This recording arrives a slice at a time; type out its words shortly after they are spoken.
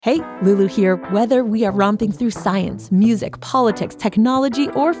Hey, Lulu here. Whether we are romping through science, music, politics, technology,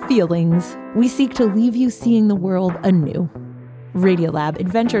 or feelings, we seek to leave you seeing the world anew. Radiolab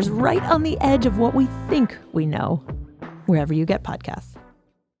adventures right on the edge of what we think we know, wherever you get podcasts.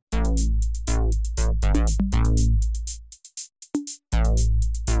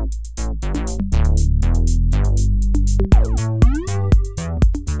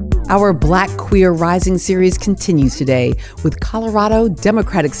 Our Black Queer Rising series continues today with Colorado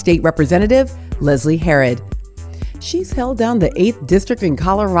Democratic State Representative Leslie Herod. She's held down the 8th District in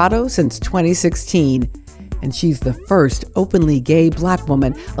Colorado since 2016, and she's the first openly gay Black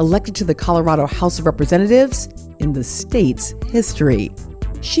woman elected to the Colorado House of Representatives in the state's history.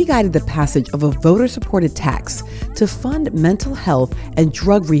 She guided the passage of a voter-supported tax to fund mental health and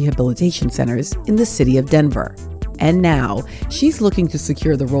drug rehabilitation centers in the city of Denver. And now she's looking to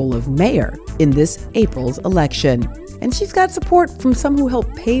secure the role of mayor in this April's election. And she's got support from some who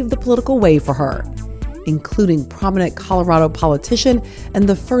helped pave the political way for her, including prominent Colorado politician and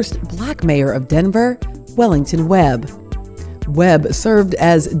the first Black mayor of Denver, Wellington Webb. Webb served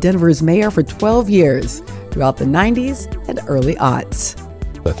as Denver's mayor for 12 years throughout the 90s and early aughts.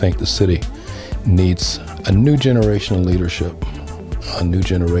 I think the city needs a new generation of leadership, a new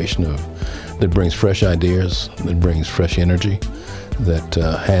generation that brings fresh ideas, that brings fresh energy, that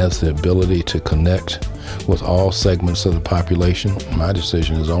has the ability to connect with all segments of the population. My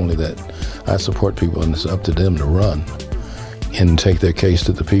decision is only that I support people, and it's up to them to run and take their case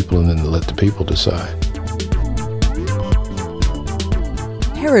to the people and then let the people decide.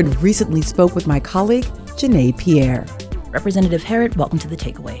 Herod recently spoke with my colleague, Janae Pierre. Representative Herod, welcome to The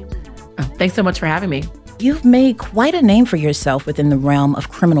Takeaway. Oh, thanks so much for having me. You've made quite a name for yourself within the realm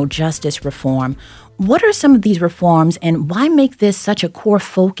of criminal justice reform. What are some of these reforms, and why make this such a core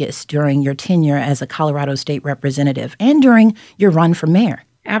focus during your tenure as a Colorado State Representative and during your run for mayor?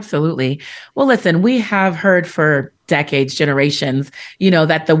 Absolutely. Well, listen, we have heard for decades, generations,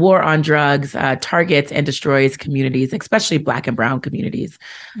 that the war on drugs targets and destroys communities, especially Black and Brown communities.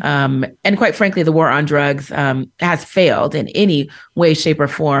 And quite frankly, the war on drugs has failed in any way, shape, or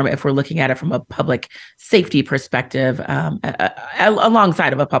form if we're looking at it from a public safety perspective,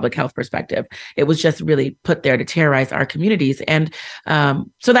 alongside of a public health perspective. It was just really put there to terrorize our communities. And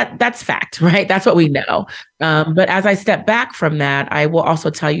so that's fact, right? That's what we know. But as I step back from that, I will also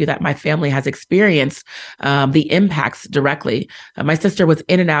tell you that my family has experienced the impacts directly. My sister was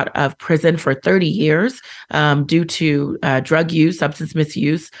in and out of prison for 30 years due to drug use, substance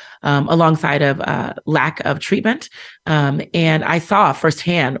misuse, alongside of lack of treatment. And I saw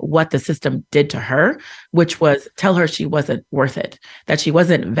firsthand what the system did to her, which was tell her she wasn't worth it, that she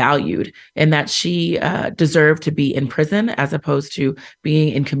wasn't valued, and that she deserved to be in prison as opposed to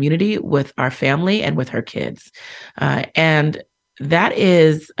being in community with our family and with her kids. And that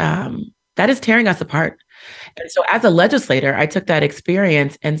is tearing us apart. And so as a legislator, I took that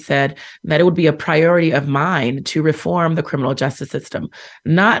experience and said that it would be a priority of mine to reform the criminal justice system,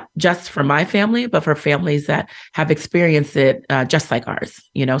 not just for my family, but for families that have experienced it just like ours,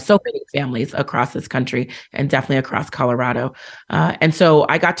 so many families across this country and definitely across Colorado. And so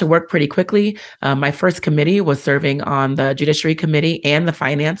I got to work pretty quickly. My first committee was serving on the Judiciary Committee and the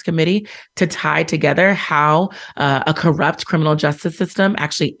Finance Committee to tie together how a corrupt criminal justice system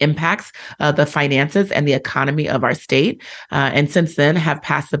actually impacts the finances and the economy of our state. And since then have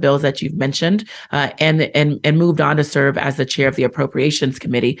passed the bills that you've mentioned and moved on to serve as the chair of the Appropriations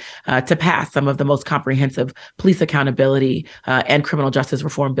Committee to pass some of the most comprehensive police accountability and criminal justice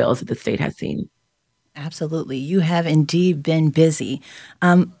reform bills that the state has seen. Absolutely. You have indeed been busy.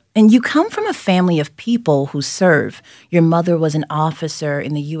 And you come from a family of people who serve. Your mother was an officer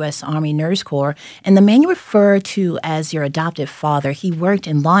in the U.S. Army Nurse Corps, and the man you refer to as your adoptive father, he worked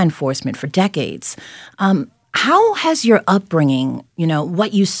in law enforcement for decades. How has your upbringing,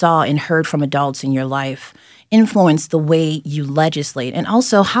 what you saw and heard from adults in your life, influenced the way you legislate? And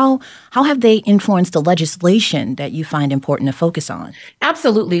also, how have they influenced the legislation that you find important to focus on?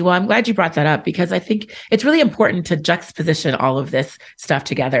 Absolutely. Well, I'm glad you brought that up because I think it's really important to juxtaposition all of this stuff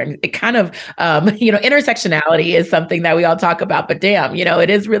together. And it kind of, intersectionality is something that we all talk about, but damn, it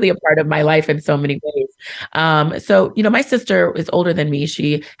is really a part of my life in so many ways. So my sister is older than me.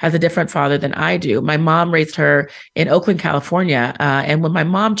 She has a different father than I do. My mom raised her in Oakland, California. And when my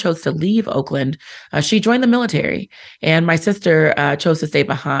mom chose to leave Oakland, she joined the military, and my sister chose to stay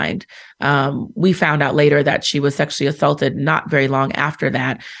behind. We found out later that she was sexually assaulted not very long after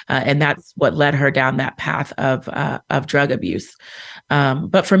that. And that's what led her down that path of drug abuse.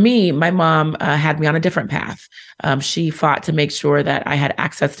 But for me, my mom had me on a different path. She fought to make sure that I had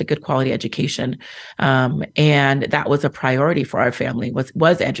access to good quality education. And that was a priority for our family,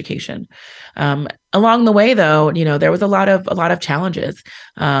 was education. Along the way, though, there was a lot of challenges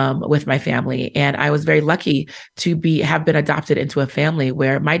with my family, and I was very lucky to have been adopted into a family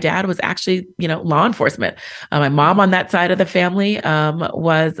where my dad was actually, law enforcement. My mom on that side of the family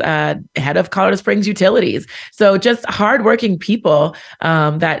was head of Colorado Springs Utilities. So just hardworking people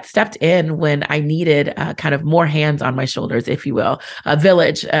that stepped in when I needed kind of more hands on my shoulders, if you will, a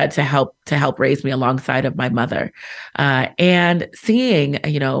village to help raise me alongside of my mother, and seeing,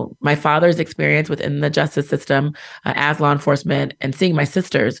 my father's experience within the justice system as law enforcement and seeing my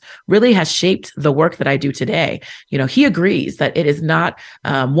sisters really has shaped the work that I do today. He agrees that it is not,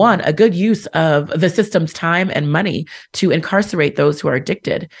 a good use of the system's time and money to incarcerate those who are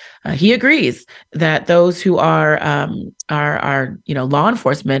addicted. He agrees that those who are law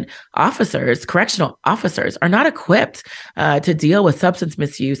enforcement officers, correctional officers, are not equipped to deal with substance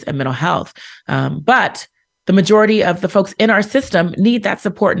misuse and mental health. But the majority of the folks in our system need that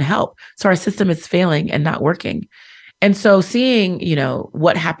support and help. So our system is failing and not working. And so seeing,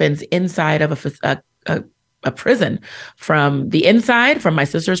 what happens inside of a prison from the inside, from my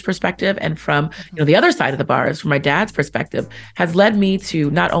sister's perspective, and from the other side of the bars, from my dad's perspective, has led me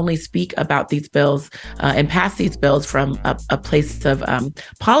to not only speak about these bills and pass these bills from a place of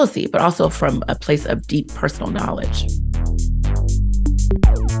policy, but also from a place of deep personal knowledge.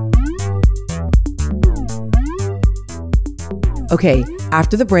 Okay,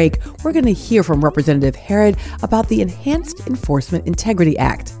 after the break, we're going to hear from Representative Herod about the Enhanced Enforcement Integrity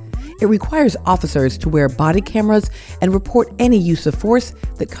Act. It requires officers to wear body cameras and report any use of force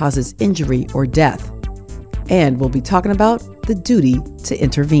that causes injury or death. And we'll be talking about the duty to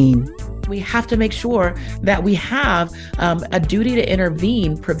intervene. We have to make sure that we have a duty to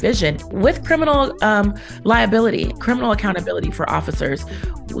intervene provision with criminal liability, criminal accountability for officers,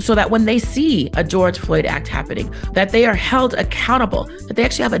 so that when they see a George Floyd Act happening, that they are held accountable, that they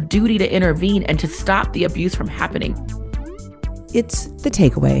actually have a duty to intervene and to stop the abuse from happening. It's The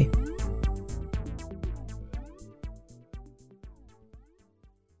Takeaway.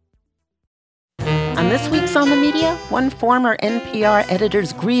 On this week's On the Media, one former NPR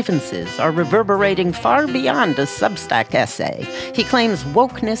editor's grievances are reverberating far beyond a Substack essay. He claims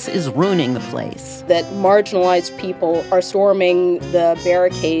wokeness is ruining the place. That marginalized people are storming the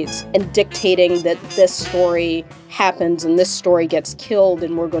barricades and dictating that this story happens and this story gets killed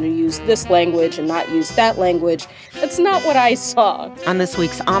and we're going to use this language and not use that language. That's not what I saw. On this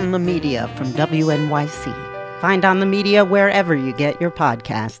week's On the Media from WNYC. Find On the Media wherever you get your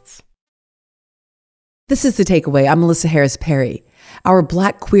podcasts. This is The Takeaway. I'm Melissa Harris Perry. Our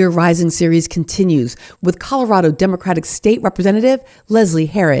Black Queer Rising series continues with Colorado Democratic State Representative Leslie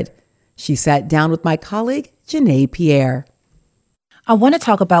Herod. She sat down with my colleague, Janae Pierre. I want to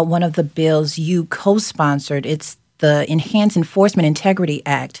talk about one of the bills you co-sponsored. It's the Enhanced Enforcement Integrity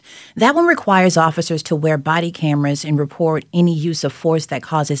Act. That one requires officers to wear body cameras and report any use of force that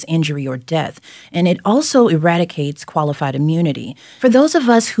causes injury or death. And it also eradicates qualified immunity. For those of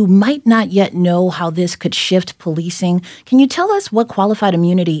us who might not yet know how this could shift policing, can you tell us what qualified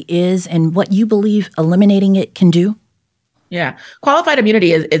immunity is and what you believe eliminating it can do? Yeah. Qualified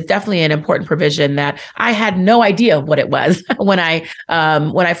immunity is definitely an important provision that I had no idea what it was when I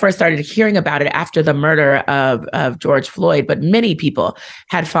first started hearing about it after the murder of George Floyd. But many people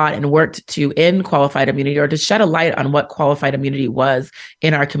had fought and worked to end qualified immunity or to shed a light on what qualified immunity was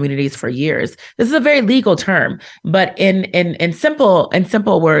in our communities for years. This is a very legal term, but in simple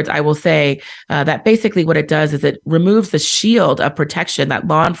words, I will say that basically what it does is it removes the shield of protection that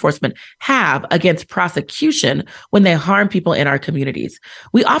law enforcement have against prosecution when they harm people in our communities.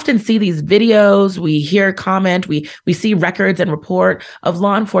 We often see these videos, we hear comment, we see records and report of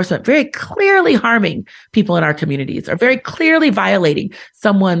law enforcement very clearly harming people in our communities or very clearly violating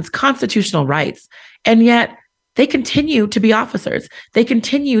someone's constitutional rights. And yet they continue to be officers. They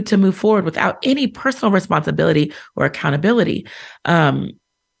continue to move forward without any personal responsibility or accountability.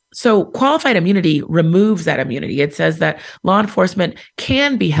 So qualified immunity removes that immunity. It says that law enforcement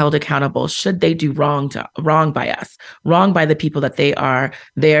can be held accountable should they do wrong by us, wrong by the people that they are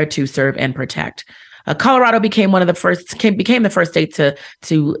there to serve and protect. Colorado became the first state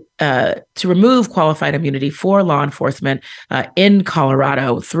to remove qualified immunity for law enforcement in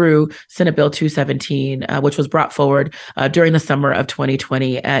Colorado through Senate Bill 217, which was brought forward during the summer of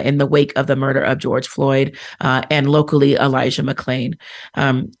 2020 in the wake of the murder of George Floyd and locally Elijah McClain.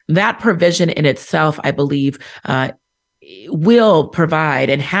 That provision in itself, I believe, will provide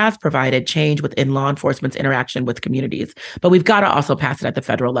and has provided change within law enforcement's interaction with communities. But we've got to also pass it at the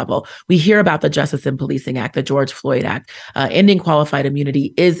federal level. We hear about the Justice in Policing Act, the George Floyd Act. Ending qualified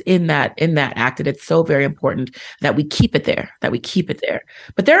immunity is in that act, and it's so very important that we keep it there,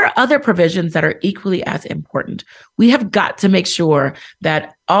 But there are other provisions that are equally as important. We have got to make sure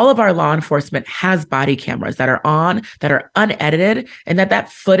that all of our law enforcement has body cameras that are on, that are unedited, and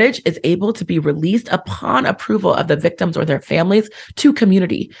that footage is able to be released upon approval of the victims or their families to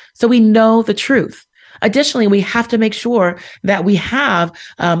community, so we know the truth. Additionally, we have to make sure that we have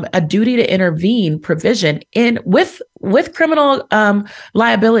a duty to intervene provision with criminal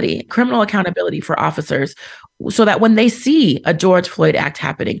liability, criminal accountability for officers, so that when they see a George Floyd Act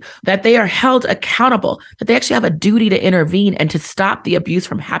happening, that they are held accountable, that they actually have a duty to intervene and to stop the abuse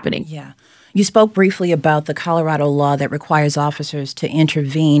from happening. Yeah. You spoke briefly about the Colorado law that requires officers to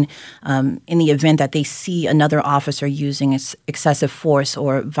intervene in the event that they see another officer using excessive force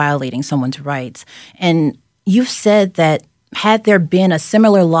or violating someone's rights. And you've said that had there been a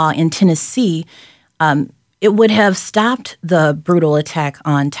similar law in Tennessee, it would have stopped the brutal attack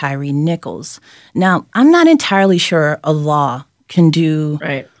on Tyre Nichols. Now, I'm not entirely sure a law can do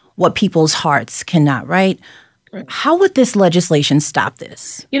what people's hearts cannot, right? How would this legislation stop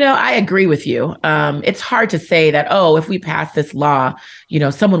this? I agree with you. It's hard to say that, if we pass this law,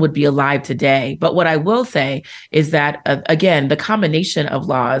 someone would be alive today. But what I will say is that, again, the combination of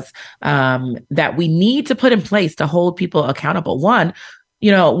laws that we need to put in place to hold people accountable. One,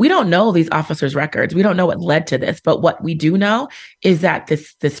 we don't know these officers' records. We don't know what led to this. But what we do know is that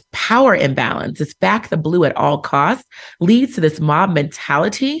this power imbalance, this back the blue at all costs, leads to this mob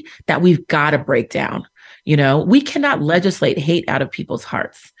mentality that we've got to break down. We cannot legislate hate out of people's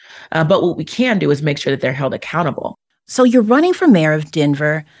hearts. But what we can do is make sure that they're held accountable. So you're running for mayor of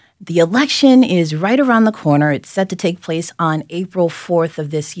Denver. The election is right around the corner. It's set to take place on April 4th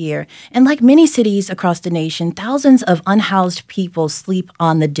of this year. And like many cities across the nation, thousands of unhoused people sleep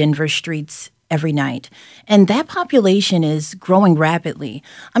on the Denver streets every night. And that population is growing rapidly.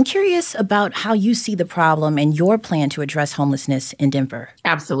 I'm curious about how you see the problem and your plan to address homelessness in Denver.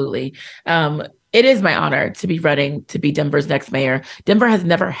 Absolutely. It is my honor to be running to be Denver's next mayor. Denver has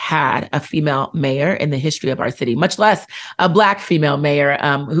never had a female mayor in the history of our city, much less a Black female mayor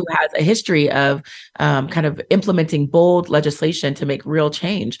who has a history of kind of implementing bold legislation to make real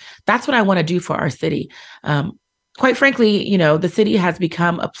change. That's what I want to do for our city. Quite frankly, the city has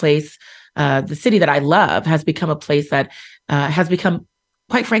become a place, the city that I love has become a place that has become,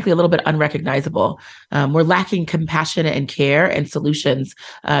 quite frankly, a little bit unrecognizable. We're lacking compassion and care and solutions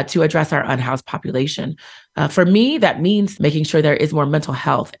to address our unhoused population. For me, that means making sure there is more mental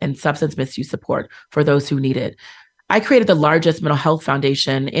health and substance misuse support for those who need it. I created the largest mental health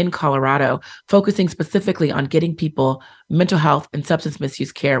foundation in Colorado, focusing specifically on getting people mental health and substance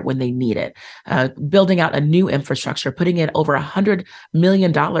misuse care when they need it, building out a new infrastructure, putting in over $100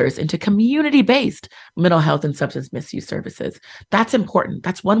 million into community-based mental health and substance misuse services. That's important.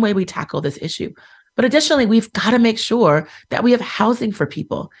 That's one way we tackle this issue. But additionally, we've got to make sure that we have housing for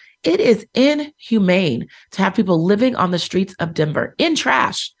people. It is inhumane to have people living on the streets of Denver in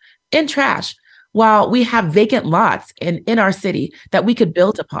trash, while we have vacant lots in our city that we could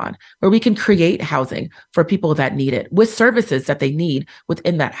build upon, where we can create housing for people that need it with services that they need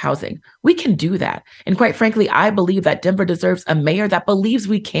within that housing. We can do that. And quite frankly, I believe that Denver deserves a mayor that believes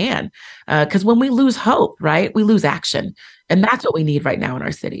we can. Because when we lose hope, right, we lose action. And that's what we need right now in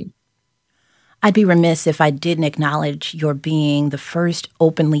our city. I'd be remiss if I didn't acknowledge your being the first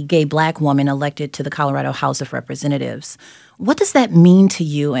openly gay Black woman elected to the Colorado House of Representatives. What does that mean to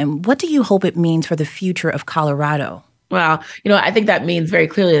you, and what do you hope it means for the future of Colorado? Well, I think that means very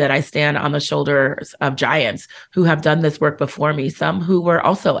clearly that I stand on the shoulders of giants who have done this work before me, some who were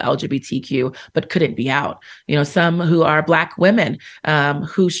also LGBTQ but couldn't be out, some who are Black women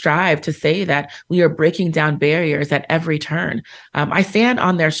who strive to say that we are breaking down barriers at every turn. I stand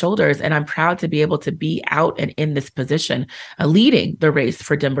on their shoulders, and I'm proud to be able to be out and in this position, leading the race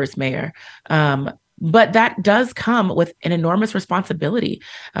for Denver's mayor. But that does come with an enormous responsibility.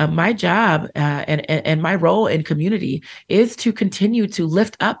 My job and my role in community is to continue to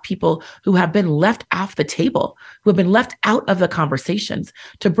lift up people who have been left off the table, who have been left out of the conversations,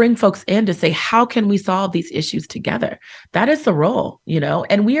 to bring folks in to say, how can we solve these issues together? That is the role,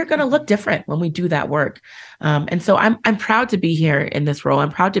 and we are going to look different when we do that work. And so I'm proud to be here in this role.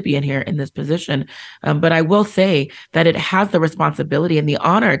 I'm proud to be in here in this position. But I will say that it has the responsibility and the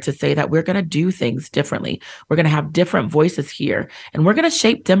honor to say that we're going to do things differently. We're going to have different voices here, and we're going to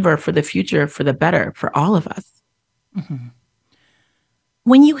shape Denver for the future, for the better, for all of us. Mm-hmm.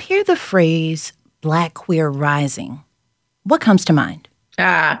 When you hear the phrase Black Queer Rising, what comes to mind?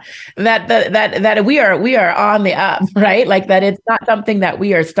 That we are on the up, right? Like that it's not something that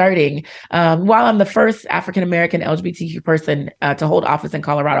we are starting. While I'm the first African-American LGBTQ person to hold office in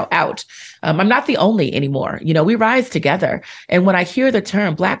Colorado out, I'm not the only anymore. We rise together. And when I hear the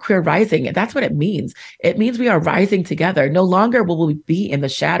term Black Queer Rising, that's what it means. It means we are rising together. No longer will we be in the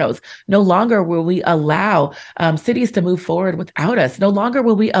shadows. No longer will we allow cities to move forward without us. No longer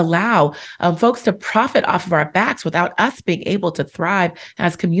will we allow folks to profit off of our backs without us being able to thrive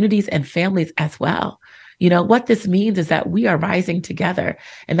as communities and families as well. What this means is that we are rising together,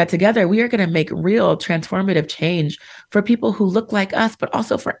 and that together we are going to make real transformative change for people who look like us, but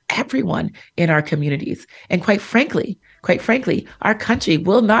also for everyone in our communities. And quite frankly, our country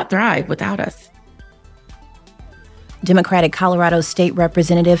will not thrive without us. Democratic Colorado State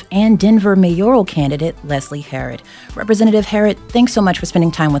Representative and Denver mayoral candidate Leslie Herod. Representative Herod, thanks so much for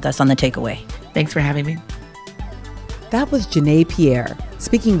spending time with us on The Takeaway. Thanks for having me. That was Janae Pierre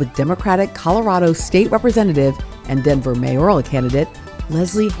speaking with Democratic Colorado State Representative and Denver mayoral candidate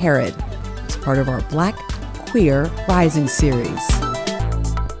Leslie Herod as part of our Black Queer Rising series.